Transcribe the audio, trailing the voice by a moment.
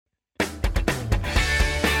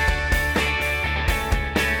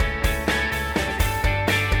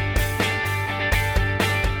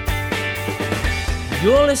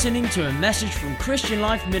You're listening to a message from Christian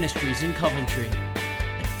Life Ministries in Coventry,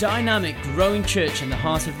 a dynamic, growing church in the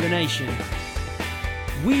heart of the nation.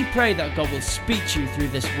 We pray that God will speak to you through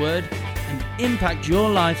this word and impact your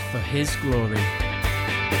life for His glory.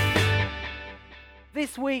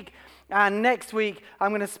 This week and next week, I'm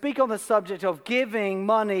going to speak on the subject of giving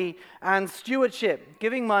money and stewardship.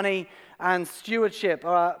 Giving money and stewardship.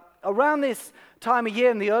 Around this time of year,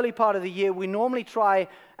 in the early part of the year, we normally try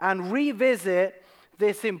and revisit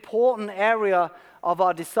this important area of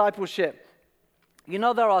our discipleship. You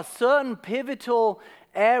know, there are certain pivotal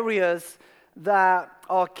areas that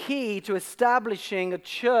are key to establishing a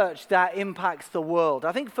church that impacts the world.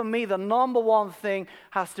 I think for me, the number one thing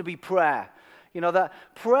has to be prayer. You know, that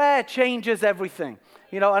prayer changes everything.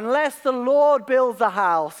 You know, unless the Lord builds a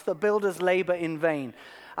house, the builders labor in vain.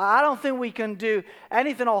 I don't think we can do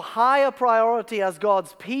anything of higher priority as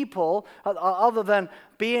God's people, other than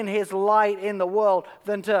being His light in the world,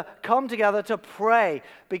 than to come together to pray,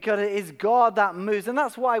 because it is God that moves. And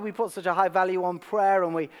that's why we put such a high value on prayer,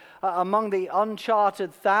 and we, among the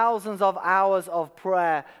uncharted thousands of hours of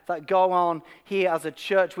prayer that go on here as a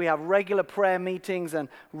church, we have regular prayer meetings and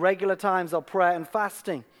regular times of prayer and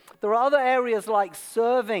fasting. There are other areas like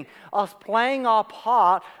serving, us playing our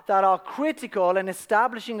part, that are critical in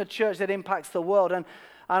establishing a church that impacts the world. And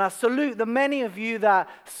I salute the many of you that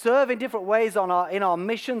serve in different ways in our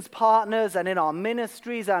missions partners and in our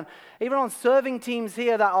ministries, and even on serving teams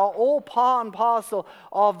here that are all part and parcel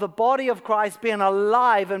of the body of Christ being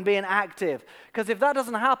alive and being active. Because if that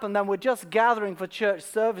doesn't happen, then we're just gathering for church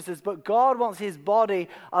services. But God wants His body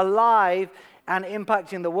alive and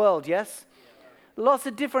impacting the world, yes? Lots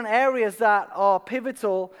of different areas that are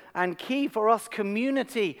pivotal and key for us: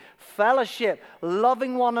 community, fellowship,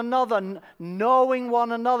 loving one another, knowing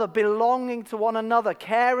one another, belonging to one another,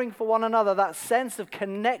 caring for one another, that sense of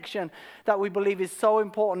connection that we believe is so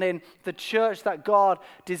important in the church that God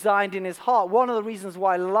designed in His heart. One of the reasons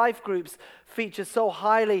why life groups feature so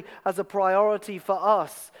highly as a priority for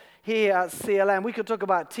us here at CLM. We could talk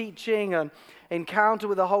about teaching and encounter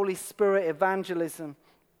with the Holy Spirit, evangelism.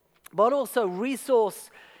 But also resource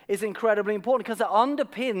is incredibly important because it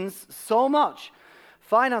underpins so much.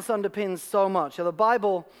 Finance underpins so much. The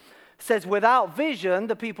Bible says without vision,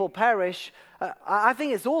 the people perish. I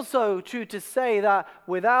think it's also true to say that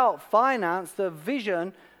without finance, the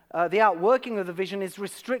vision, the outworking of the vision is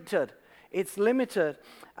restricted. It's limited.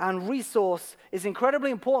 And resource is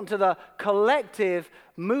incredibly important to the collective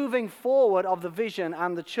moving forward of the vision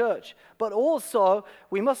and the church. But also,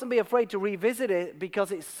 we mustn't be afraid to revisit it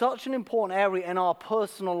because it's such an important area in our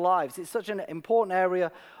personal lives. It's such an important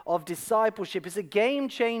area of discipleship. It's a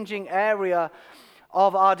game-changing area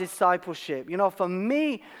of our discipleship. You know, for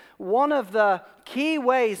me, one of the key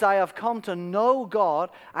ways I have come to know God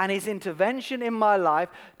and His intervention in my life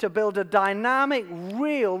to build a dynamic,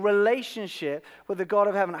 real relationship with the God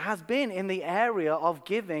of heaven has been in the area of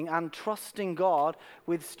giving and trusting God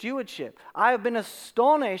with stewardship. I have been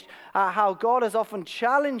astonished at how God has often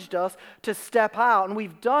challenged us to step out, and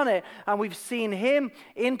we've done it, and we've seen Him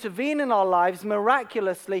intervene in our lives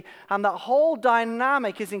miraculously, and that whole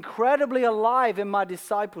dynamic is incredibly alive in my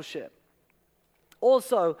discipleship.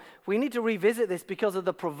 Also, we need to revisit this because of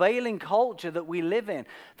the prevailing culture that we live in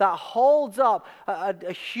that holds up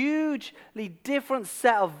a hugely different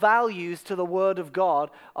set of values to the Word of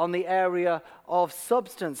God on the area of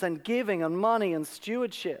substance and giving and money and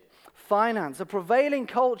stewardship, finance. A prevailing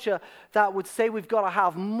culture that would say we've got to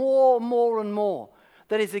have more, and more,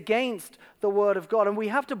 that is against the Word of God. And we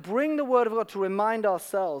have to bring the Word of God to remind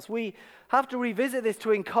ourselves. We have to revisit this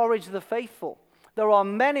to encourage the faithful. There are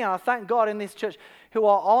many, I thank God, in this church who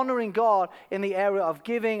are honoring God in the area of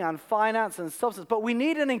giving and finance and substance. But we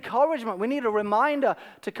need an encouragement. We need a reminder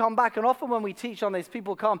to come back. And often when we teach on this,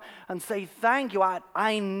 people come and say, thank you,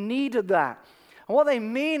 I needed that. And what they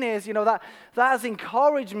mean is, you know, that has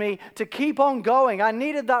encouraged me to keep on going. I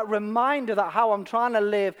needed that reminder that how I'm trying to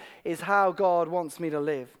live is how God wants me to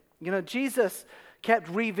live. You know, Jesus kept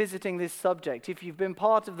revisiting this subject. If you've been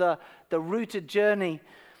part of the Rooted journey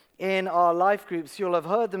in our life groups, you'll have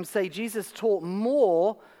heard them say Jesus taught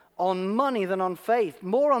more on money than on faith,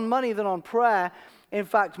 more on money than on prayer. In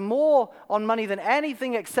fact, more on money than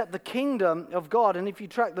anything except the kingdom of God. And if you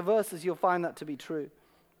track the verses, you'll find that to be true.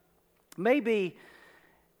 Maybe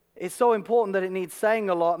it's so important that it needs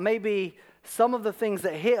saying a lot. Maybe some of the things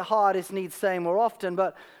that hit hardest need saying more often,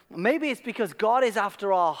 but maybe it's because God is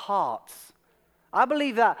after our hearts. I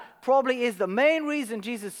believe that probably is the main reason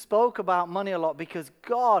Jesus spoke about money a lot, because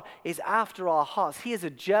God is after our hearts. He is a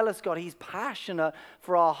jealous God. He's passionate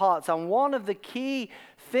for our hearts. And one of the key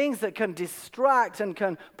things that can distract and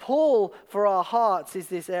can pull for our hearts is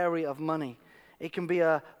this area of money. It can be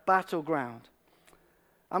a battleground.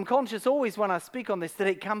 I'm conscious always when I speak on this that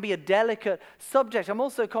it can be a delicate subject. I'm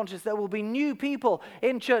also conscious there will be new people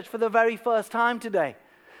in church for the very first time today.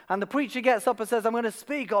 And the preacher gets up and says, I'm going to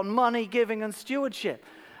speak on money, giving, and stewardship.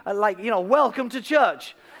 Welcome to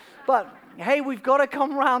church. But hey, we've got to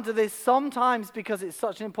come around to this sometimes because it's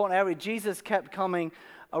such an important area. Jesus kept coming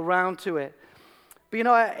around to it.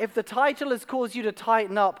 But if the title has caused you to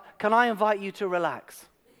tighten up, can I invite you to relax?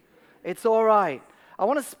 It's all right. I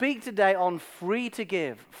want to speak today on free to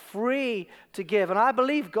give. Free to give. And I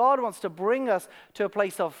believe God wants to bring us to a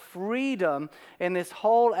place of freedom in this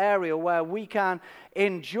whole area where we can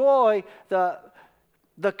enjoy the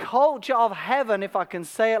culture of heaven, if I can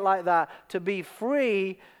say it like that, to be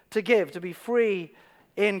free to give, to be free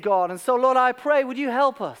in God. And so, Lord, I pray, would you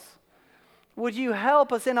help us? Would you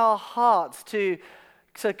help us in our hearts to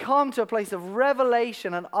come to a place of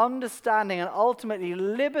revelation and understanding and ultimately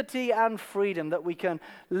liberty and freedom, that we can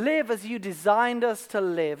live as you designed us to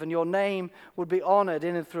live, and your name would be honored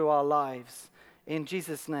in and through our lives. In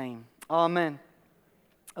Jesus' name, amen.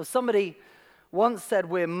 Somebody once said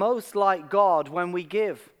we're most like God when we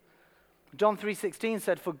give. John 3:16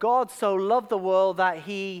 said, for God so loved the world that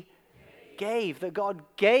he gave, that God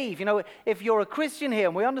gave. If you're a Christian here,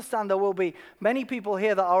 and we understand there will be many people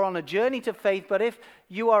here that are on a journey to faith, but if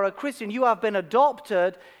you are a Christian, you have been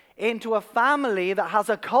adopted into a family that has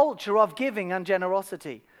a culture of giving and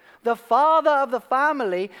generosity. The father of the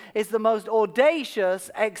family is the most audacious,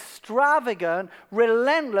 extravagant,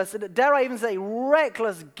 relentless, dare I even say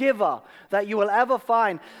reckless giver that you will ever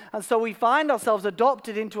find. And so we find ourselves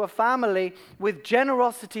adopted into a family with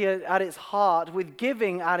generosity at its heart, with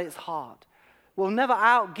giving at its heart. We'll never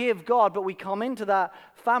outgive God, but we come into that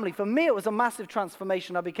family. For me, it was a massive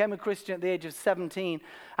transformation. I became a Christian at the age of 17,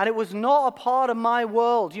 and it was not a part of my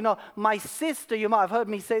world. My sister, you might have heard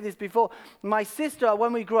me say this before, my sister,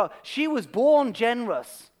 when we grew up, she was born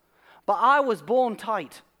generous, but I was born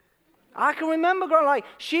tight. I can remember growing like,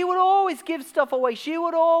 she would always give stuff away. She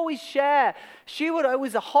would always share. It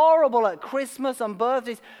was horrible at Christmas and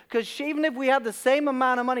birthdays, because even if we had the same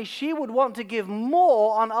amount of money, she would want to give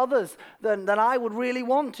more on others than I would really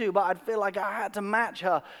want to, but I'd feel like I had to match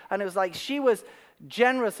her. And it was like she was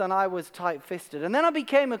generous and I was tight-fisted. And then I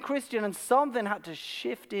became a Christian, and something had to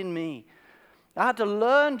shift in me. I had to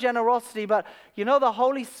learn generosity, but the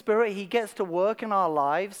Holy Spirit, he gets to work in our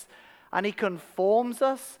lives, and he conforms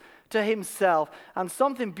us to himself, and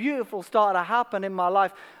something beautiful started to happen in my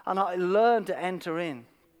life, and I learned to enter in.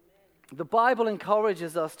 The Bible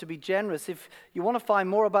encourages us to be generous. If you want to find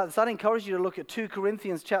more about this, I'd encourage you to look at 2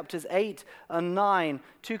 Corinthians chapters 8 and 9.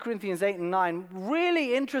 2 Corinthians 8 and 9.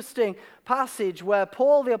 Really interesting passage where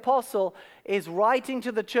Paul the Apostle is writing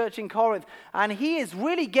to the church in Corinth, and he is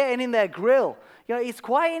really getting in their grill. It's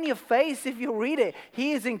quite in your face if you read it.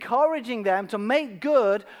 He is encouraging them to make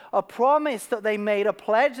good a promise that they made, a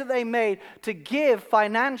pledge that they made to give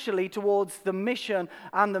financially towards the mission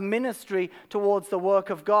and the ministry towards the work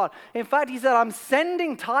of God. In fact, he said, I'm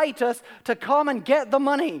sending Titus to come and get the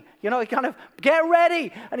money. Kind of get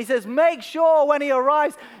ready. And he says, make sure when he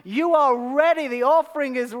arrives, you are ready. The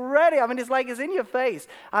offering is ready. I mean, it's like it's in your face.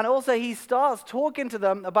 And also he starts talking to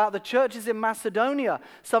them about the churches in Macedonia,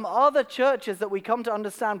 some other churches that we come to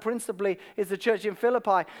understand principally is the church in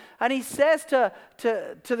Philippi. And he says to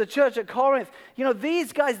the church at Corinth,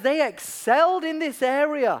 these guys, they excelled in this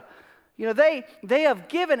area. They have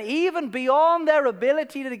given even beyond their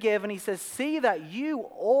ability to give. And he says, see that you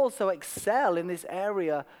also excel in this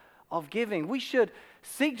area of giving. We should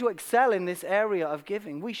seek to excel in this area of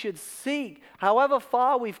giving. We should seek, however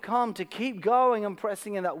far we've come, to keep going and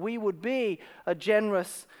pressing in, that we would be a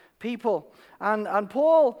generous people. And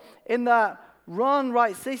Paul, in that run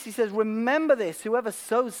writes this, he says, remember this, whoever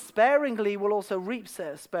sows sparingly will also reap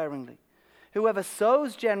sparingly. Whoever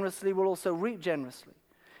sows generously will also reap generously.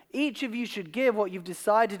 Each of you should give what you've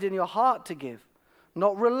decided in your heart to give,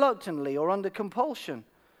 not reluctantly or under compulsion.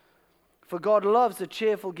 For God loves a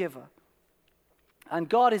cheerful giver. And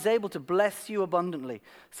God is able to bless you abundantly,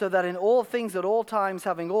 so that in all things at all times,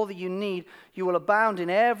 having all that you need, you will abound in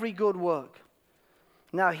every good work.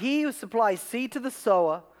 Now he who supplies seed to the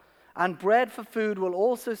sower and bread for food will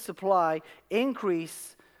also supply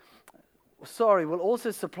increase will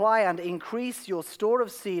also supply and increase your store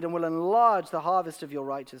of seed and will enlarge the harvest of your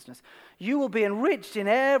righteousness. You will be enriched in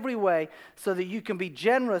every way so that you can be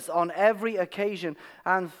generous on every occasion.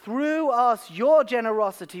 And through us, your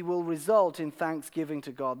generosity will result in thanksgiving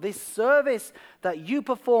to God. This service that you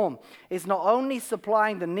perform is not only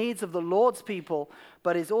supplying the needs of the Lord's people,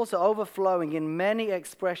 but is also overflowing in many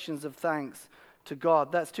expressions of thanks to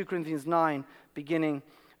God. That's 2 Corinthians 9, beginning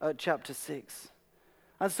at chapter 6.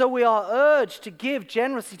 And so we are urged to give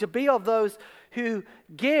generously, to be of those who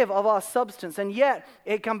give of our substance. And yet,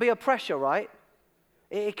 it can be a pressure, right?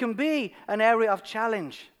 It can be an area of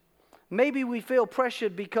challenge. Maybe we feel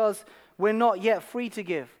pressured because we're not yet free to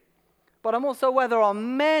give. But I'm also aware there are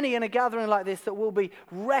many in a gathering like this that will be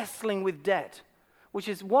wrestling with debt, which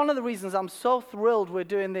is one of the reasons I'm so thrilled we're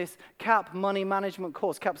doing this CAP money management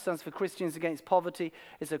course. CAP stands for Christians Against Poverty.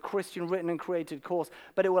 It's a Christian written and created course,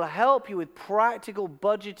 but it will help you with practical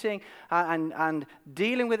budgeting and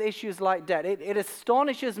dealing with issues like debt. It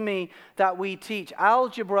astonishes me that we teach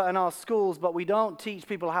algebra in our schools, but we don't teach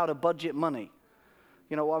people how to budget money.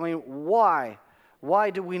 You know, I mean, why?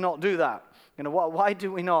 Why do we not do that? You know, why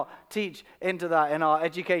do we not teach into that in our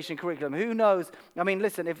education curriculum? Who knows? I mean,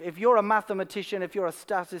 listen, if you're a mathematician, if you're a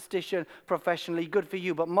statistician professionally, good for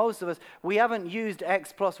you. But most of us, we haven't used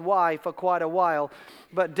X plus Y for quite a while.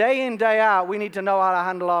 But day in, day out, we need to know how to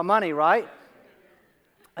handle our money, right?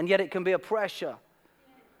 And yet it can be a pressure.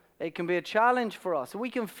 It can be a challenge for us.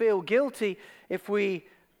 We can feel guilty if we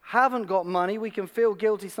haven't got money. We can feel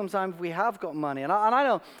guilty sometimes if we have got money. And I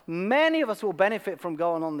know many of us will benefit from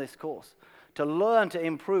going on this course, to learn, to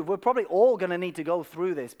improve. We're probably all going to need to go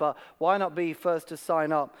through this, but why not be first to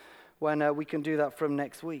sign up when we can do that from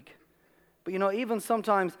next week? But you know, even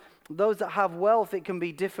sometimes those that have wealth, it can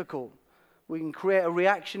be difficult. We can create a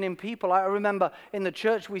reaction in people. I remember in the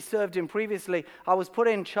church we served in previously, I was put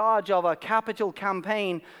in charge of a capital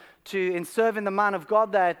campaign in serving the man of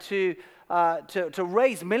God there to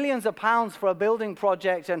raise millions of pounds for a building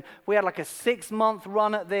project. And we had like a 6-month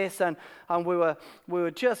run at this, and we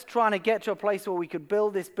were just trying to get to a place where we could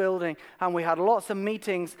build this building, and we had lots of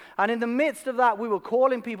meetings. And in the midst of that, we were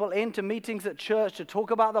calling people into meetings at church to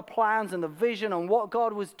talk about the plans and the vision and what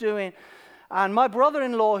God was doing. And my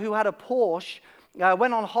brother-in-law, who had a Porsche,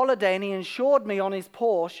 went on holiday, and he insured me on his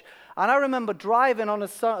Porsche. And I remember driving on a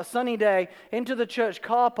sunny day into the church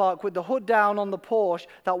car park with the hood down on the Porsche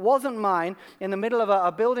that wasn't mine in the middle of a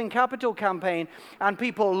building capital campaign, and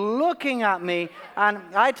people looking at me, and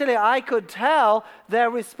I tell you, I could tell their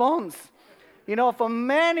response. You know, for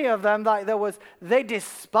many of them, they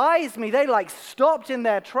despised me. They stopped in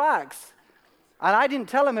their tracks. And I didn't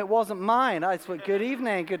tell them it wasn't mine. I said, good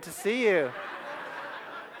evening, good to see you.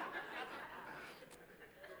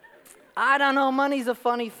 I don't know, money's a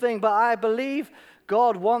funny thing, but I believe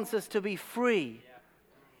God wants us to be free.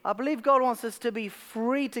 I believe God wants us to be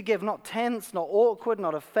free to give, not tense, not awkward,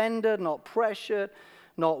 not offended, not pressured,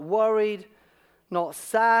 not worried, not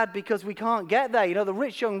sad, because we can't get there. You know, the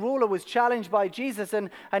rich young ruler was challenged by Jesus, and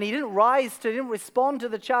he didn't respond to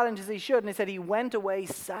the challenge as he should, and he said he went away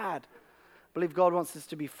sad. I believe God wants us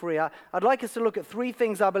to be free. I'd like us to look at 3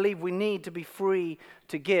 things I believe we need to be free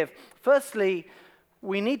to give. Firstly,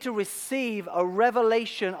 we need to receive a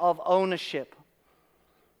revelation of ownership.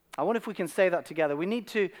 I wonder if we can say that together. We need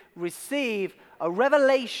to receive a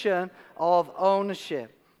revelation of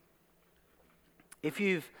ownership. If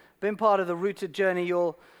you've been part of the Rooted journey,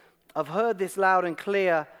 you'll have heard this loud and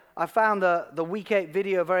clear. I found the Week 8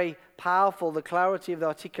 video very powerful, the clarity of the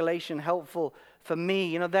articulation helpful for me.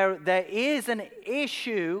 You know, there is an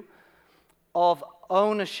issue of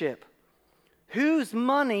ownership. Whose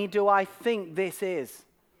money do I think this is?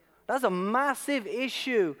 That's a massive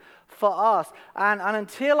issue for us. And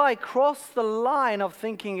until I cross the line of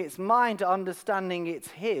thinking it's mine to understanding it's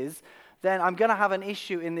his, then I'm going to have an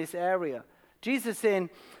issue in this area. Jesus in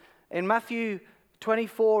Matthew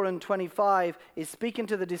 24 and 25 is speaking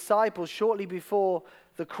to the disciples shortly before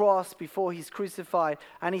the cross, before he's crucified,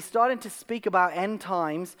 and he's starting to speak about end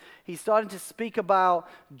times. He's starting to speak about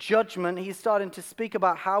judgment. He's starting to speak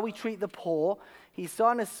about how we treat the poor. He's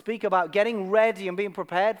starting to speak about getting ready and being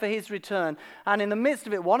prepared for his return. And in the midst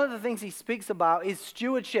of it, one of the things he speaks about is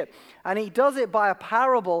stewardship. And he does it by a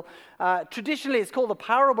parable. Traditionally, it's called the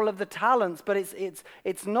parable of the talents, but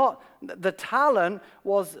it's not. The talent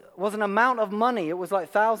was an amount of money. It was like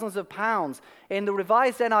thousands of pounds. In the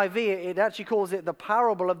Revised NIV, it actually calls it the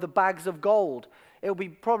parable of the bags of gold. It would be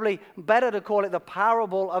probably better to call it the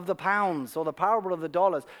parable of the pounds or the parable of the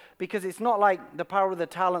dollars, because it's not like the parable of the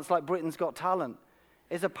talents like Britain's Got Talent.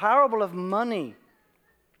 It's a parable of money.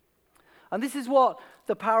 And this is what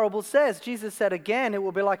the parable says. Jesus said again, it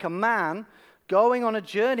will be like a man going on a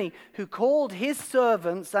journey who called his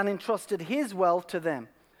servants and entrusted his wealth to them.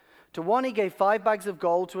 To one he gave 5 bags of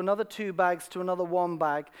gold, to another 2 bags, to another 1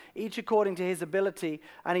 bag, each according to his ability,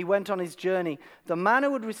 and he went on his journey. The man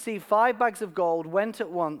who had received 5 bags of gold went at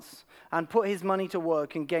once and put his money to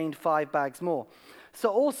work and gained 5 bags more. So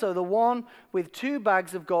also the one with 2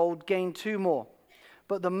 bags of gold gained 2 more.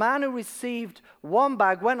 But the man who received 1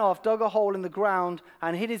 bag went off, dug a hole in the ground,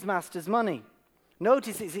 and hid his master's money.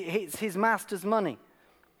 Notice it's his master's money.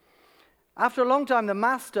 After a long time, the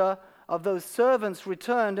master of those servants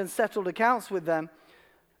returned and settled accounts with them.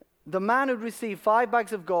 The man who'd received 5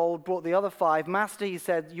 bags of gold brought the other 5. Master, he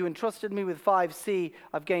said, you entrusted me with 5. See,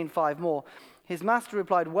 I've gained 5 more. His master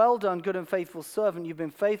replied, well done, good and faithful servant. You've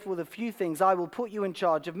been faithful with a few things. I will put you in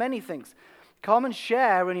charge of many things. Come and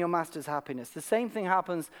share in your master's happiness. The same thing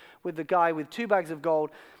happens with the guy with 2 bags of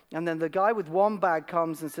gold. And then the guy with 1 bag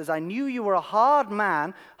comes and says, I knew you were a hard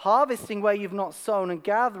man, harvesting where you've not sown and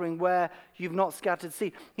gathering where you've not scattered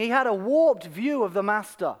seed. He had a warped view of the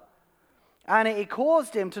master. And it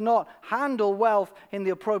caused him to not handle wealth in the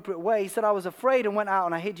appropriate way. He said, I was afraid and went out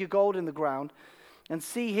and I hid your gold in the ground. And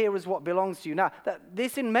see, here is what belongs to you. Now,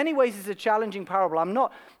 this in many ways is a challenging parable. I'm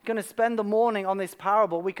not going to spend the morning on this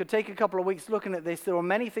parable. We could take a couple of weeks looking at this. There are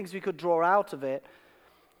many things we could draw out of it.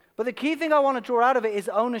 But the key thing I want to draw out of it is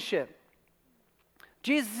ownership.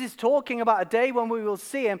 Jesus is talking about a day when we will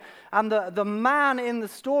see him, and the man in the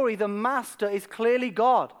story, the master, is clearly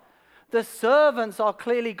God. The servants are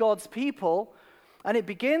clearly God's people, and it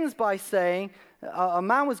begins by saying, a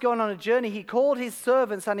man was going on a journey, he called his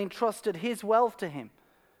servants and entrusted his wealth to him.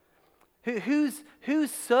 Whose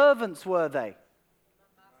servants were they?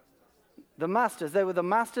 The masters. They were the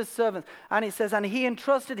master's servants. And it says, and he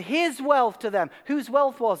entrusted his wealth to them. Whose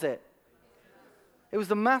wealth was it? It was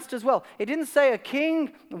the master's wealth. It didn't say a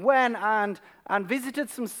king went and visited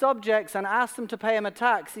some subjects and asked them to pay him a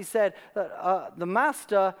tax. He said that the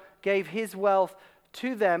master gave his wealth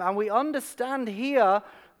to them. And we understand here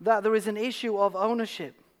that there is an issue of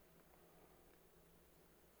ownership.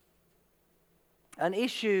 An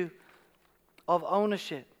issue of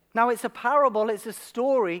ownership. Now, it's a parable, it's a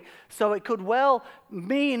story, so it could well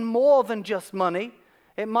mean more than just money.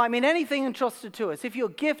 It might mean anything entrusted to us. If you're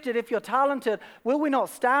gifted, if you're talented, will we not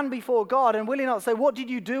stand before God and will he not say, what did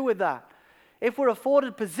you do with that? If we're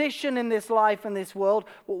afforded position in this life and this world,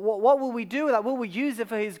 what will we do with that? Will we use it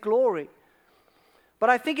for his glory? But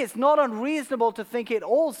I think it's not unreasonable to think it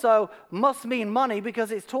also must mean money because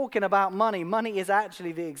it's talking about money. Money is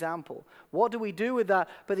actually the example. What do we do with that?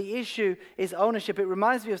 But the issue is ownership. It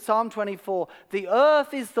reminds me of Psalm 24. The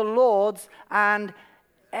earth is the Lord's and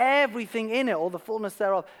everything in it, or the fullness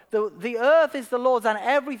thereof. The earth is the Lord's and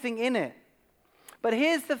everything in it. But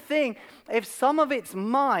here's the thing. If some of it's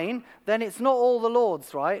mine, then it's not all the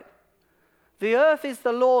Lord's, right? The earth is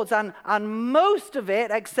the Lord's and most of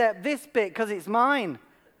it except this bit because it's mine,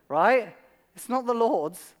 right? It's not the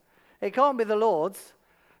Lord's. It can't be the Lord's.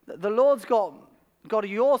 The Lord's got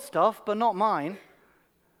your stuff, but not mine.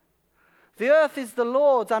 The earth is the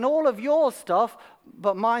Lord's and all of your stuff,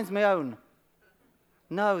 but mine's my own.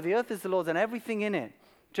 No, the earth is the Lord's and everything in it.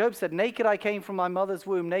 Job said, naked I came from my mother's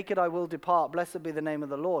womb, naked I will depart, blessed be the name of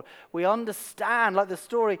the Lord. We understand, like the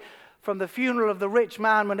story from the funeral of the rich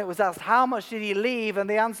man when it was asked, how much did he leave? And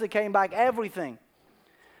the answer came back, everything.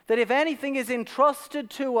 That if anything is entrusted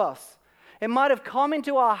to us, it might have come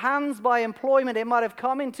into our hands by employment, it might have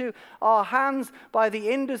come into our hands by the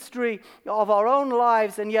industry of our own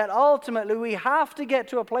lives, and yet ultimately we have to get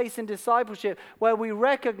to a place in discipleship where we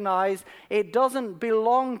recognize it doesn't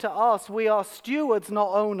belong to us. We are stewards, not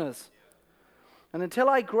owners. And until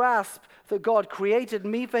I grasp that God created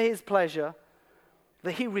me for his pleasure,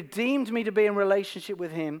 that he redeemed me to be in relationship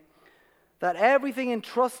with him, that everything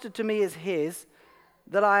entrusted to me is his,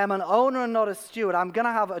 that I am an owner and not a steward, I'm going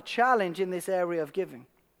to have a challenge in this area of giving.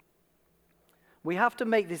 We have to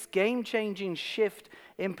make this game-changing shift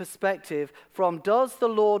in perspective from does the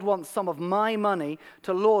Lord want some of my money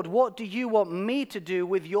to Lord, what do you want me to do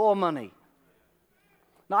with your money?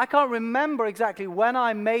 Now, I can't remember exactly when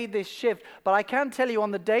I made this shift, but I can tell you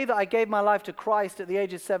on the day that I gave my life to Christ at the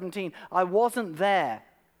age of 17, I wasn't there.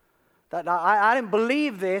 That I didn't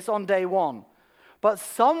believe this on day one. But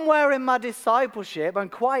somewhere in my discipleship, and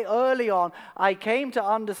quite early on, I came to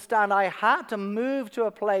understand I had to move to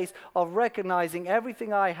a place of recognizing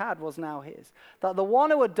everything I had was now his. That the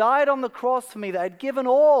one who had died on the cross for me, that had given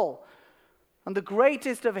all, and the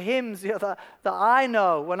greatest of hymns that I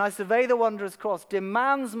know, when I survey the wondrous cross,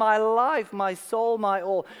 demands my life, my soul, my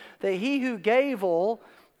all. That he who gave all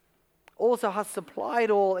also has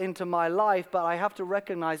supplied all into my life, but I have to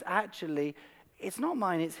recognize actually it's not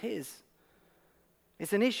mine, it's his.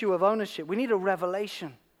 It's an issue of ownership. We need a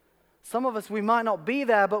revelation. Some of us, we might not be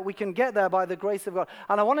there, but we can get there by the grace of God.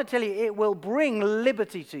 And I want to tell you, it will bring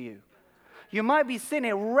liberty to you. You might be sitting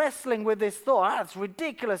here wrestling with this thought. That's a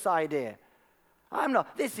ridiculous idea.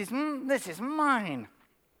 This is mine.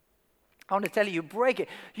 I want to tell you, break it.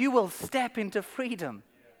 You will step into freedom.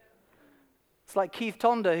 It's like Keith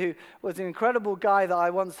Tonder, who was an incredible guy that I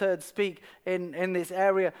once heard speak in this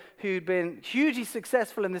area, who'd been hugely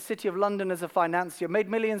successful in the city of London as a financier, made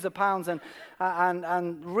millions of pounds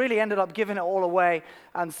and really ended up giving it all away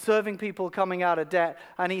and serving people coming out of debt.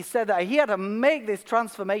 And he said that he had to make this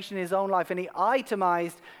transformation in his own life, and he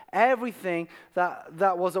itemized everything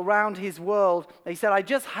that was around his world. He said, I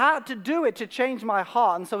just had to do it to change my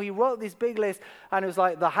heart. And so he wrote this big list, and it was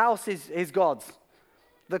like, the house is God's.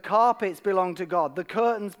 The carpets belong to God. The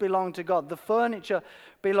curtains belong to God. The furniture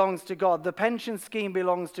belongs to God. The pension scheme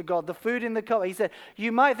belongs to God. The food in the cup. He said,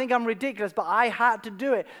 you might think I'm ridiculous, but I had to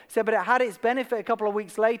do it. He said, but it had its benefit a couple of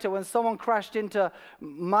weeks later when someone crashed into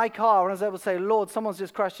my car, and I was able to say, Lord, someone's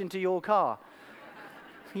just crashed into your car.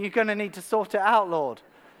 You're going to need to sort it out, Lord.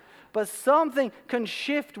 But something can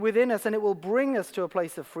shift within us, and it will bring us to a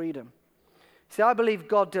place of freedom. See, I believe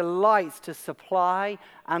God delights to supply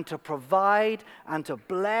and to provide and to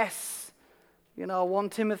bless. 1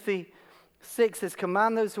 Timothy 6 says,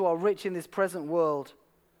 command those who are rich in this present world,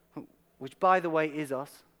 which, by the way, is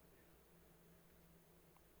us.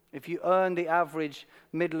 If you earn the average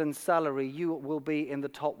Midland salary, you will be in the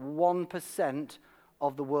top 1%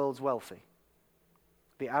 of the world's wealthy.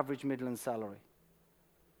 The average Midland salary.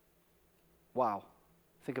 Wow.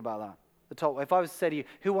 Think about that. If I was to say to you,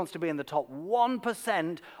 who wants to be in the top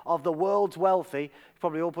 1% of the world's wealthy, you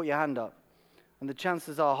probably all put your hand up. And the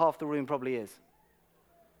chances are half the room probably is.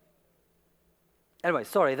 Anyway,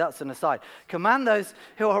 sorry, that's an aside. Command those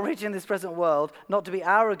who are rich in this present world not to be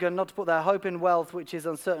arrogant, not to put their hope in wealth, which is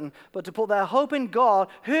uncertain, but to put their hope in God,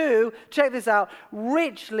 who, check this out,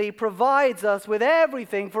 richly provides us with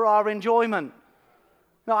everything for our enjoyment.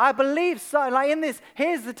 Now, I believe so. Like in this,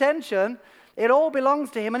 here's the tension. It all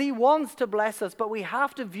belongs to him, and he wants to bless us, but we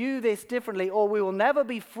have to view this differently, or we will never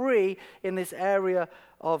be free in this area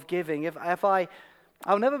of giving.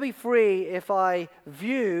 I'll never be free if I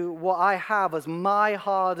view what I have as my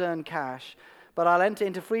hard-earned cash, but I'll enter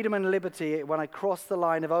into freedom and liberty when I cross the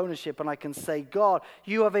line of ownership, and I can say, God,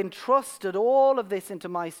 you have entrusted all of this into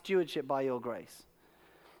my stewardship by your grace.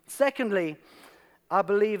 Secondly, I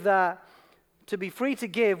believe that to be free to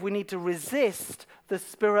give, we need to resist the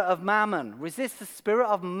spirit of mammon. Resist the spirit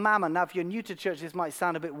of mammon. Now, if you're new to church, this might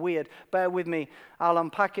sound a bit weird. Bear with me. I'll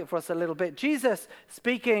unpack it for us a little bit. Jesus,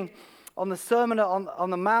 speaking on the Sermon on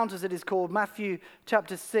the Mount, as it is called, Matthew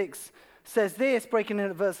chapter 6, says this, breaking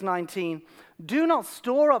in at verse 19, do not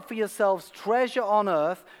store up for yourselves treasure on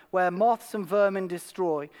earth where moths and vermin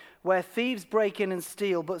destroy, where thieves break in and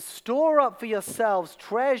steal, but store up for yourselves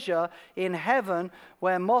treasure in heaven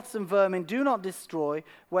where moths and vermin do not destroy,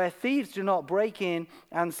 where thieves do not break in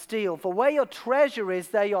and steal. For where your treasure is,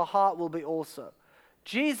 there your heart will be also.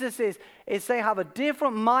 Jesus is saying have a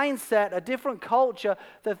different mindset, a different culture,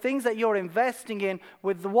 the things that you're investing in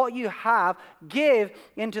with what you have, give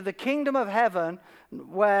into the kingdom of heaven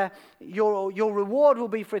where your reward will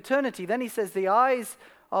be for eternity. Then he says the eye is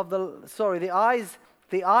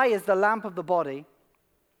the lamp of the body.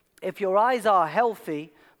 If your eyes are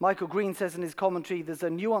healthy, Michael Green says in his commentary, there's a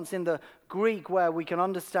nuance in the Greek where we can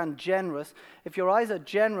understand generous. If your eyes are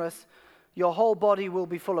generous, your whole body will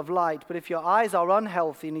be full of light. But if your eyes are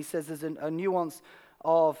unhealthy, and he says there's a nuance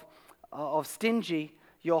of stingy,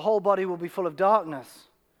 your whole body will be full of darkness.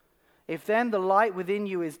 If then the light within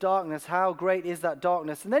you is darkness, how great is that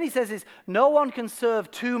darkness? And then he says this, no one can serve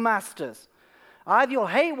two masters. Either you'll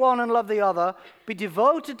hate one and love the other, be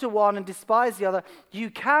devoted to one and despise the other. You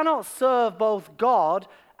cannot serve both God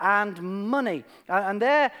and money. And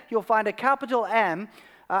there you'll find a capital M,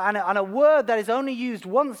 and a word that is only used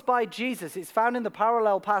once by Jesus. It's found in the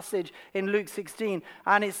parallel passage in Luke 16.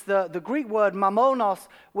 And it's the Greek word mammonos,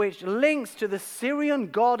 which links to the Syrian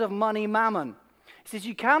god of money, Mammon. He says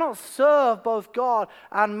you cannot serve both God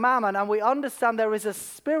and Mammon. And we understand there is a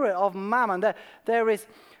spirit of Mammon. There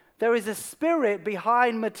is a spirit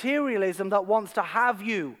behind materialism that wants to have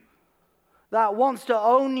you, that wants to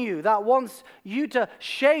own you, that wants you to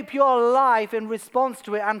shape your life in response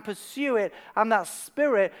to it and pursue it. And that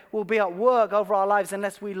spirit will be at work over our lives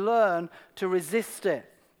unless we learn to resist it.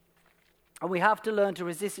 And we have to learn to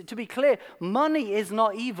resist it. To be clear, money is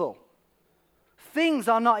not evil. things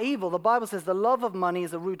are not evil. The Bible says the love of money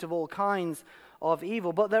is the root of all kinds of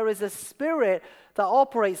evil. But there is a spirit that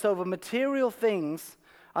operates over material things,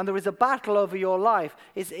 and there is a battle over your life.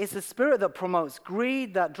 It's a spirit that promotes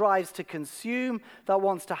greed, that drives to consume, that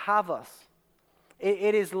wants to have us.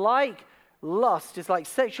 It is like lust. It's like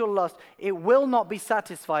sexual lust. It will not be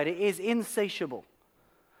satisfied. It is insatiable.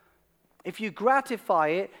 If you gratify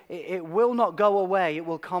it, it will not go away. It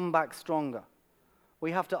will come back stronger.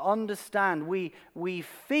 We have to understand we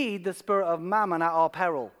feed the spirit of mammon at our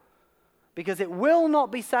peril, because it will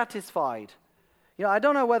not be satisfied. You know, I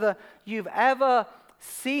don't know whether you've ever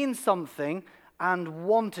seen something and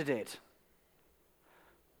wanted it.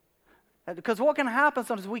 Because what can happen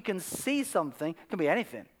sometimes, we can see something, it can be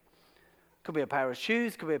anything. Could be a pair of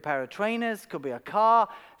shoes, could be a pair of trainers, could be a car.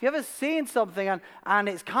 Have you ever seen something and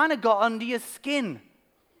it's kind of got under your skin?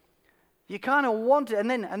 You kind of want it, and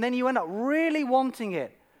then you end up really wanting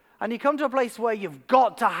it. And you come to a place where you've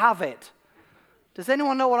got to have it. Does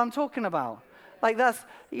anyone know what I'm talking about? Like that's,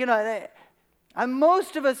 you know, and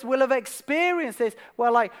most of us will have experienced this where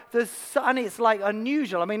like and it's like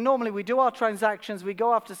unusual. I mean, normally we do our transactions, we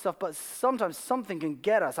go after stuff, but sometimes something can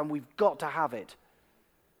get us and we've got to have it.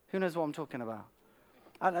 Who knows what I'm talking about?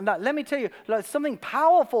 And let me tell you, like something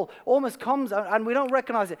powerful almost comes and we don't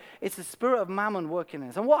recognize it. It's the spirit of mammon working in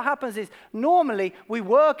us. And what happens is normally we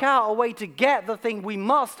work out a way to get the thing we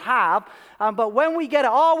must have, but when we get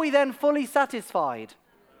it, are we then fully satisfied?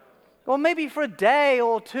 Or maybe for a day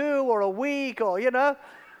or two or a week or, you know.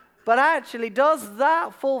 But actually, does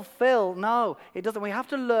that fulfill? No, it doesn't. We have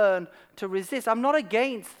to learn to resist. I'm not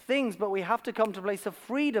against things, but we have to come to a place of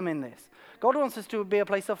freedom in this. God wants us to be a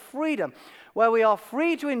place of freedom, where we are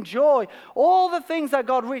free to enjoy all the things that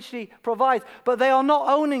God richly provides, but they are not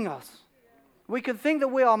owning us. We can think that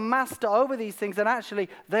we are master over these things, and actually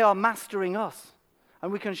they are mastering us.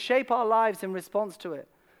 And we can shape our lives in response to it.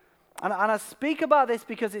 And I speak about this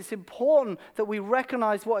because it's important that we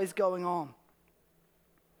recognize what is going on.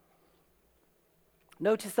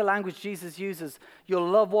 Notice the language Jesus uses. You'll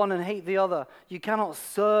love one and hate the other. You cannot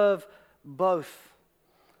serve both.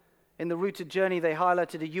 In the Rooted Journey, they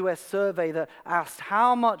highlighted a US survey that asked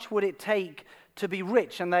how much would it take to be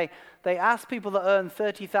rich? And they asked people that earn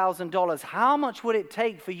 $30,000, how much would it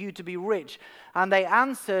take for you to be rich? And they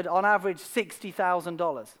answered on average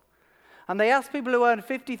 $60,000. And they asked people who earned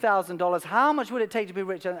 $50,000, how much would it take to be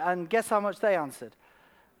rich? And guess how much they answered?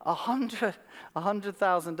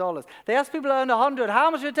 $100,000. They asked people who earned 100, how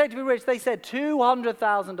much would it take to be rich? They said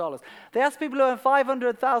 $200,000. They asked people who earned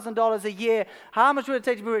 $500,000 a year, how much would it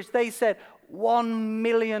take to be rich? They said $1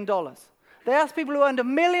 million. They asked people who earned $1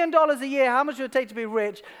 million a year, how much would it take to be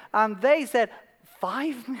rich? And they said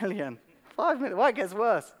 $5 million. $5 million. Well, it gets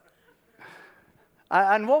worse.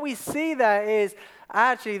 And what we see there is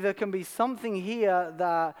actually there can be something here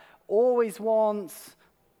that always wants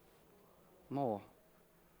more.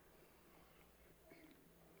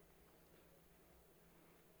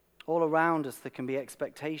 All around us, there can be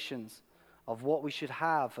expectations of what we should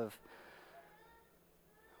have, of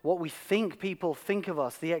what we think people think of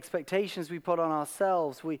us, the expectations we put on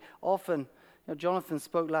ourselves. We often, Jonathan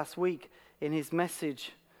spoke last week in his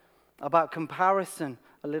message about comparison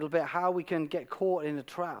a little bit, how we can get caught in a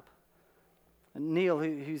trap. And Neil,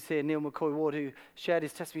 who's here, Neil McCoy Ward, who shared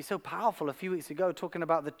his testimony so powerful a few weeks ago, talking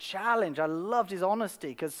about the challenge. I loved his honesty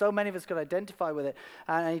because so many of us could identify with it.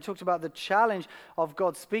 And he talked about the challenge of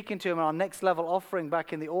God speaking to him on our next level offering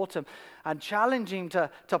back in the autumn and challenging him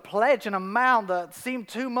to pledge an amount that seemed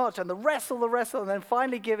too much and the wrestle, and then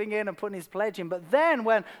finally giving in and putting his pledge in. But then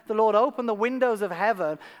when the Lord opened the windows of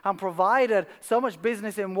heaven and provided so much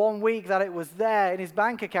business in 1 week that it was there in his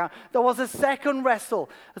bank account, there was a second wrestle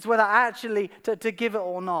as whether actually to give it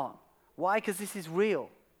or not. Why? Because this is real.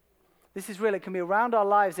 This is real. It can be around our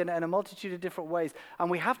lives in a multitude of different ways.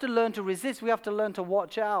 And we have to learn to resist. We have to learn to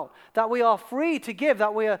watch out. That we are free to give.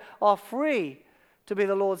 That we are free to be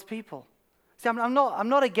the Lord's people. See, I'm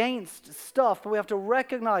not against stuff, but we have to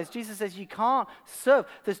recognize, Jesus says you can't serve.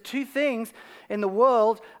 There's two things in the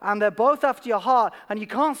world, and they're both after your heart, and you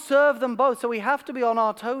can't serve them both. So we have to be on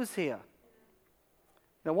our toes here.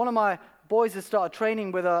 One of my boys has started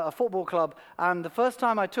training with a football club, and the first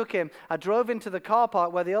time I took him, I drove into the car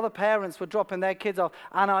park where the other parents were dropping their kids off,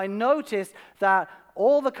 and I noticed that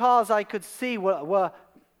all the cars I could see were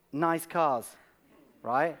nice cars,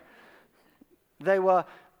 right?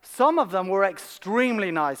 Some of them were extremely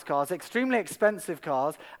nice cars, extremely expensive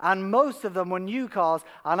cars, and most of them were new cars,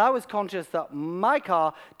 and I was conscious that my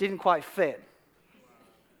car didn't quite fit.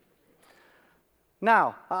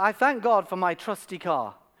 Now, I thank God for my trusty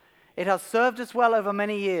car. It has served us well over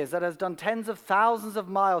many years. It has done tens of thousands of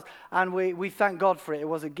miles, and we thank God for it. It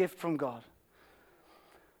was a gift from God.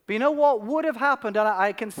 But you know what would have happened, and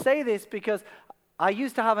I can say this because I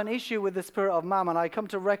used to have an issue with the spirit of mammon. I come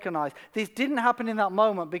to recognize this didn't happen in that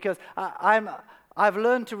moment because I've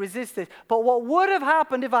learned to resist this. But what would have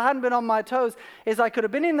happened if I hadn't been on my toes is I could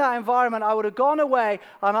have been in that environment. I would have gone away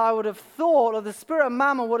and I would have thought, or the spirit of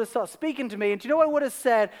mammon would have started speaking to me. And do you know what it would have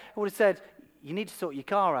said? It would have said, you need to sort your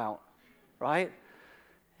car out, right?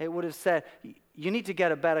 It would have said, you need to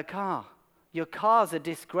get a better car. Your car's a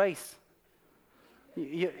disgrace.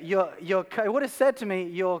 It would have said to me,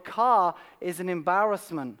 your car is an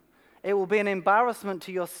embarrassment. It will be an embarrassment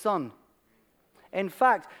to your son. In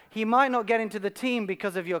fact, he might not get into the team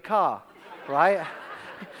because of your car, right?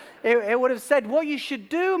 It would have said, what you should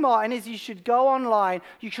do, Martin, is you should go online.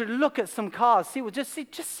 You should look at some cars. Just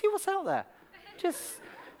see what's out there. Just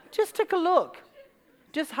take a look.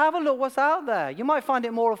 Just have a look what's out there. You might find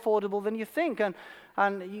it more affordable than you think. And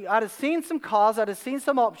I'd have seen some cars, I'd have seen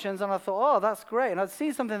some options, and I thought, oh, that's great. And I'd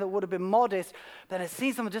seen something that would have been modest, then I'd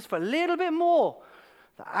seen something just for a little bit more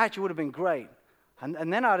that actually would have been great.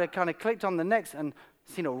 And then I'd have kind of clicked on the next and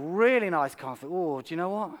seen a really nice car. I thought, oh, do you know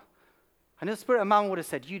what? And the spirit of mammon would have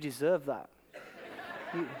said, you deserve that.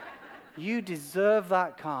 You deserve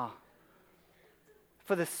that car.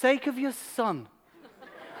 For the sake of your son.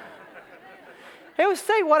 It would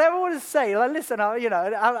say whatever it would say. Like, listen,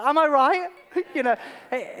 am I right?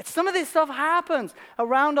 Some of this stuff happens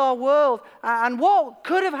around our world. And what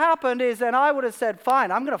could have happened is then I would have said,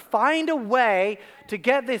 fine, I'm going to find a way to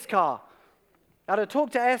get this car. I'd have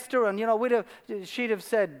talked to Esther, and she'd have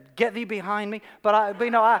said, "Get thee behind me." But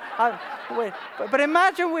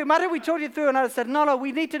imagine we talked it through, and I'd have said, "No,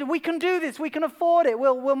 we can do this. We can afford it.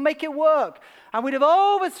 We'll make it work." And we'd have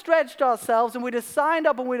overstretched ourselves, and we'd have signed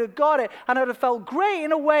up, and we'd have got it, and I'd have felt great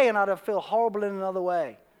in a way, and I'd have felt horrible in another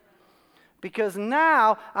way. Because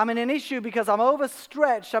now I'm in an issue because I'm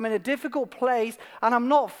overstretched, I'm in a difficult place, and I'm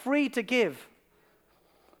not free to give.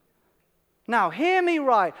 Now, hear me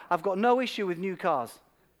right. I've got no issue with new cars.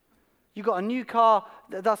 You got a new car,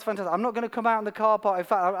 that's fantastic. I'm not going to come out in the car park. In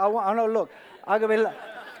fact, I know, look, I'll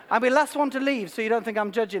be the last one to leave, so you don't think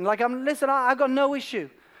I'm judging. Listen, I've got no issue.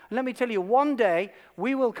 And let me tell you, one day,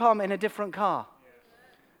 we will come in a different car.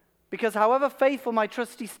 Because however faithful my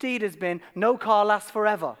trusty steed has been, no car lasts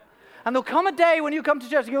forever. And there'll come a day when you come to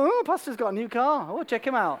church and go, oh, pastor's got a new car. Oh, check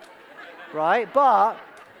him out. Right? But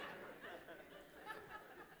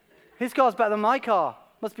his car's better than my car.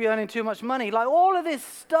 Must be earning too much money. Like all of this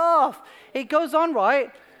stuff. It goes on, right?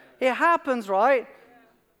 It happens, right?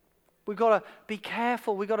 We've got to be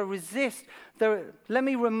careful. We've got to resist. Let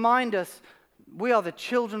me remind us, we are the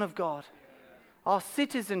children of God. Our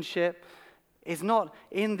citizenship is not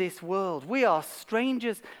in this world. We are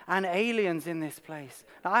strangers and aliens in this place.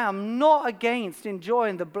 Now, I am not against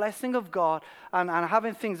enjoying the blessing of God and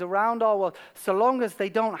having things around our world, so long as they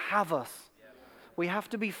don't have us. We have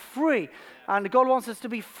to be free. And God wants us to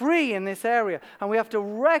be free in this area. And we have to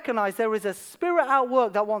recognize there is a spirit at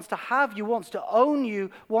work that wants to have you, wants to own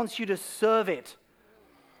you, wants you to serve it.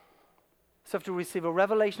 So we have to receive a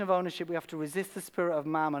revelation of ownership. We have to resist the spirit of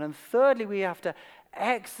mammon. And thirdly, we have to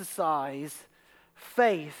exercise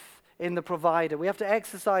faith in the provider. We have to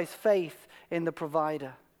exercise faith in the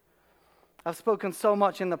provider. I've spoken so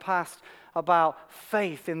much in the past about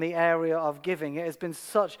faith in the area of giving. It has been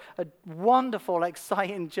such a wonderful,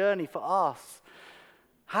 exciting journey for us.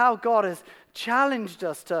 How God has challenged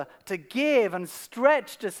us to give and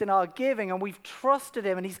stretched us in our giving, and we've trusted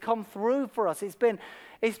Him, and He's come through for us. It's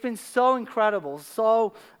been so incredible,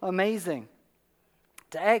 so amazing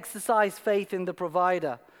to exercise faith in the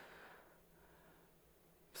provider,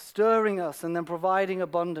 stirring us and then providing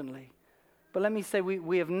abundantly. But let me say,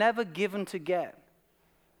 we have never given to get.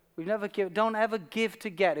 Don't ever give to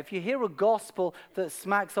get. If you hear a gospel that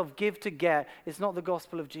smacks of give to get, it's not the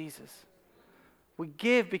gospel of Jesus. We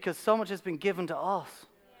give because so much has been given to us.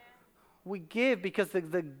 We give because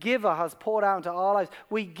the giver has poured out into our lives.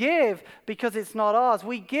 We give because it's not ours.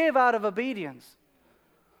 We give out of obedience.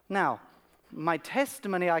 Now, my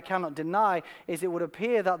testimony, I cannot deny, is it would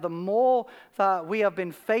appear that the more that we have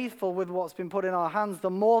been faithful with what's been put in our hands, the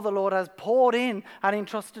more the Lord has poured in and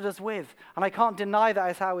entrusted us with. And I can't deny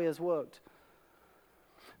that is how He has worked.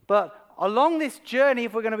 But along this journey,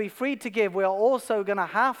 if we're going to be free to give, we are also going to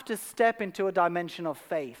have to step into a dimension of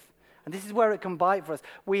faith. And this is where it can bite for us.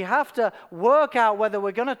 We have to work out whether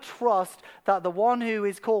we're going to trust that the one who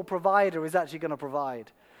is called provider is actually going to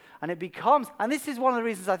provide. And this is one of the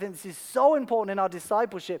reasons I think this is so important in our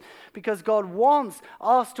discipleship, because God wants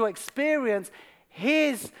us to experience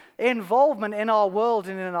his involvement in our world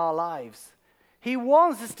and in our lives. He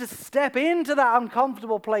wants us to step into that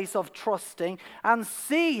uncomfortable place of trusting and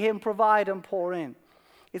see him provide and pour in.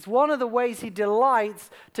 It's one of the ways he delights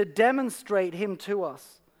to demonstrate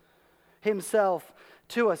himself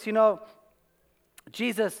to us. You know,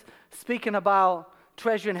 Jesus speaking about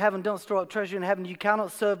treasure in heaven, don't store up treasure in heaven. You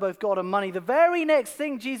cannot serve both God and money. The very next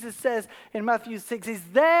thing Jesus says in Matthew 6 is,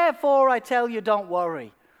 therefore I tell you, don't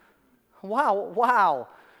worry. Wow.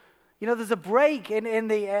 You know, there's a break in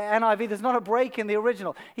the NIV. There's not a break in the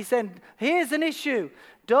original. He said, here's an issue.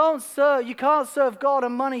 You can't serve God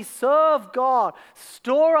and money. Serve God.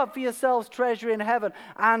 Store up for yourselves treasure in heaven.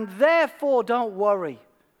 And therefore, don't worry.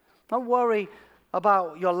 Don't worry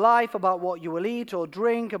about your life, about what you will eat or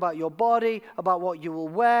drink, about your body, about what you will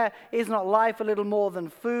wear. Is not life a little more than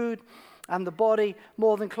food, and the body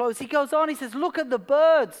more than clothes? He goes on, he says, look at the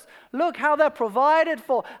birds. Look how they're provided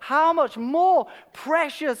for. How much more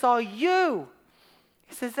precious are you?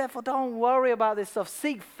 He says, therefore, don't worry about this stuff.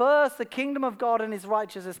 Seek first the kingdom of God and his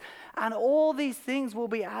righteousness, and all these things will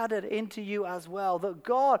be added into you as well. That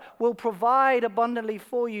God will provide abundantly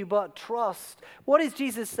for you, but trust. What is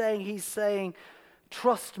Jesus saying? He's saying,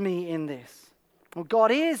 trust me in this. Well,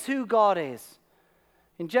 God is who God is.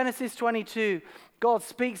 In Genesis 22, God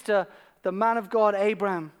speaks to the man of God,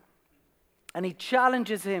 Abraham, and he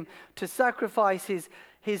challenges him to sacrifice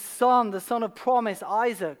his son, the son of promise,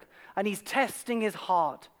 Isaac, and he's testing his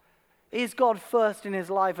heart. Is God first in his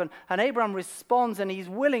life? And Abraham responds, and he's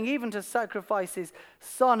willing even to sacrifice his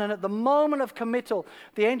son. And at the moment of committal,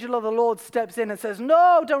 the angel of the Lord steps in and says,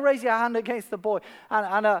 no, don't raise your hand against the boy.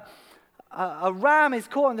 And a ram is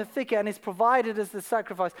caught in the thicket and is provided as the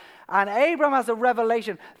sacrifice. And Abraham has a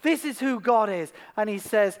revelation. This is who God is. And he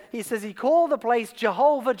says he called the place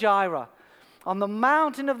Jehovah Jireh. On the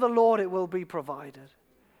mountain of the Lord it will be provided.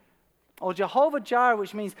 Or Jehovah Jireh,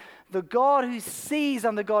 which means the God who sees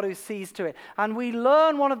and the God who sees to it. And we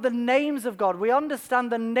learn one of the names of God. We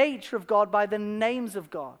understand the nature of God by the names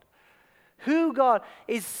of God. Who God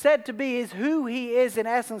is said to be is who he is in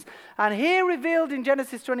essence. And here revealed in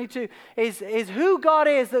Genesis 22 is who God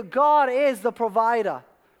is, that God is the provider.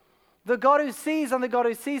 The God who sees and the God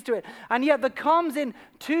who sees to it. And yet there comes in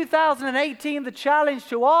 2018 the challenge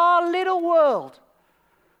to our little world.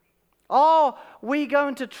 Are we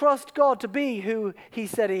going to trust God to be who he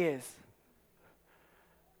said he is?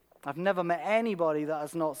 I've never met anybody that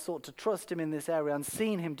has not sought to trust him in this area and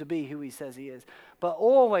seen him to be who he says he is. But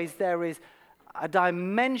always there is a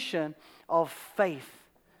dimension of faith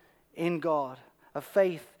in God, a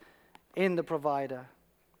faith in the provider.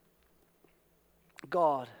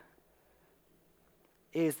 God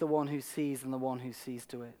is the one who sees and the one who sees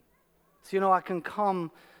to it. So, I can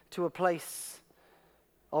come to a place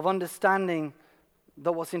of understanding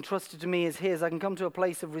that what's entrusted to me is his. I can come to a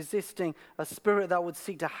place of resisting a spirit that would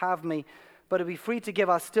seek to have me, but to be free to give,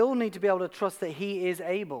 I still need to be able to trust that he is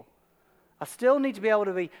able. I still need to be able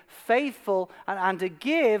to be faithful and to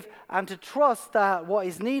give and to trust that what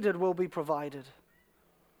is needed will be provided.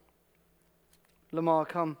 Lamar,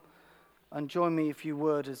 come and join me if you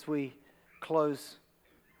would as we close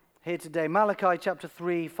here today. Malachi chapter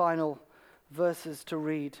 3, final verses to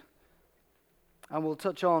read. And we'll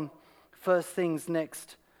touch on first things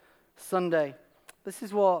next Sunday. This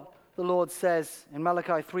is what the Lord says in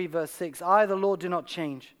Malachi 3 verse 6. I, the Lord, do not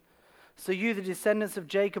change. So you, the descendants of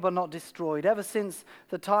Jacob, are not destroyed. Ever since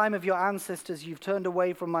the time of your ancestors, you've turned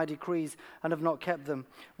away from my decrees and have not kept them.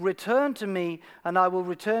 Return to me, and I will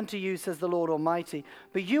return to you, says the Lord Almighty.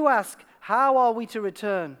 But you ask, how are we to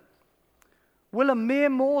return? Will a mere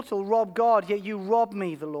mortal rob God? Yet you rob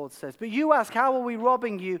me, the Lord says. But you ask, how are we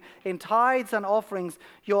robbing you? In tithes and offerings,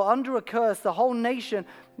 you're under a curse, the whole nation,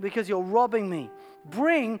 because you're robbing me.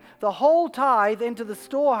 Bring the whole tithe into the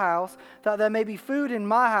storehouse, that there may be food in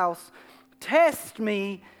my house. Test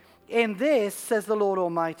me in this, says the Lord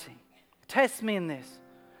Almighty. Test me in this.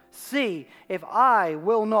 See if I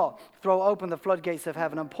will not throw open the floodgates of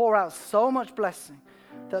heaven and pour out so much blessing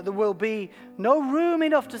that there will be no room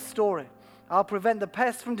enough to store it. I'll prevent the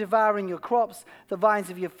pests from devouring your crops. The vines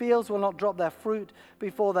of your fields will not drop their fruit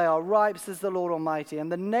before they are ripe, says the Lord Almighty.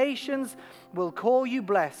 And the nations will call you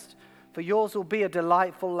blessed, for yours will be a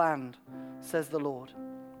delightful land, says the Lord.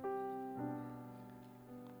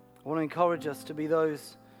 I want to encourage us to be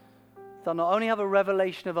those that not only have a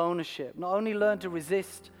revelation of ownership, not only learn to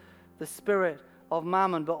resist the spirit of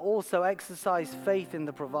mammon, but also exercise faith in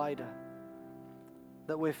the provider.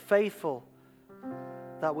 That we're faithful,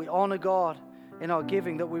 that we honor God in our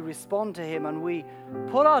giving, that we respond to him and we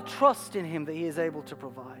put our trust in him that he is able to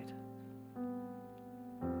provide.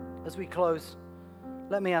 As we close,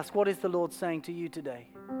 Let me ask, what is the Lord saying to you today?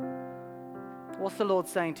 What's the Lord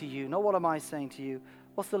saying to you? Not what am I saying to you.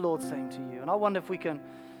 What's the Lord saying to you? And I wonder if we can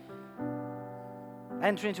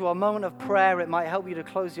enter into a moment of prayer. It might help you to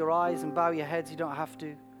close your eyes and bow your heads. You don't have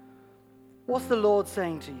to. What's the Lord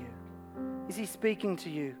saying to you? Is he speaking to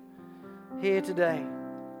you here today?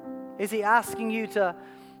 Is he asking you to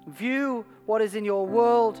view what is in your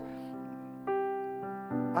world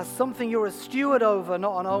as something you're a steward over,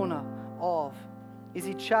 not an owner of? Is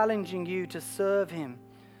he challenging you to serve him,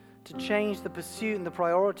 to change the pursuit and the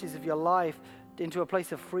priorities of your life into a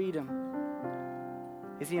place of freedom?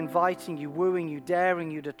 Is he inviting you, wooing you, daring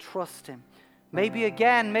you to trust him? Maybe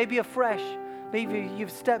again, maybe afresh. Maybe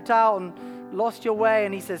you've stepped out and lost your way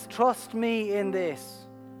and he says, trust me in this.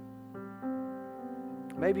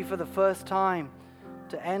 Maybe for the first time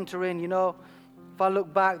to enter in. You know, if I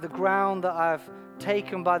look back, the ground that I've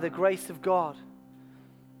taken by the grace of God,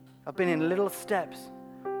 I've been in little steps,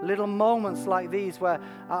 little moments like these where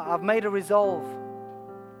I've made a resolve.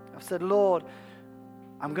 I've said, Lord,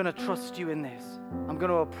 I'm going to trust you in this. I'm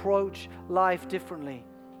going to approach life differently.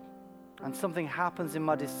 And something happens in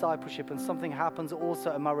my discipleship, and something happens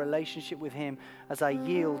also in my relationship with him as I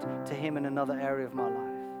yield to him in another area of my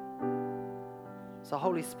life. So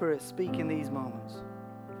Holy Spirit, speak in these moments.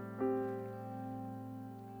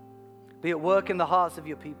 Be at work in the hearts of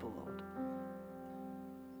your people, Lord.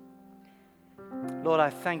 Lord, I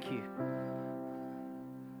thank you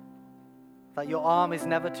that your arm is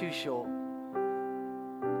never too short.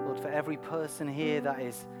 Lord, for every person here that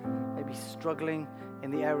is maybe struggling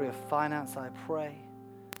in the area of finance, I pray,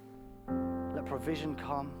 let provision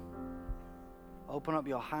come. Open up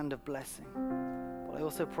your hand of blessing. But I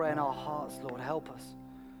also pray in our hearts, Lord, help us.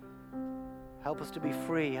 Help us to be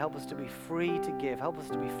free. Help us to be free to give. Help us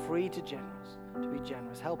to be free to be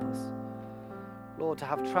generous. Help us, Lord, to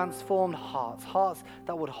have transformed hearts, hearts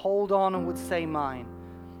that would hold on and would say mine.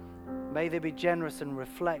 May they be generous and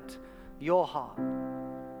reflect your heart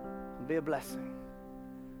and be a blessing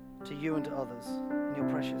to you and to others. In your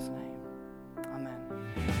precious name, amen.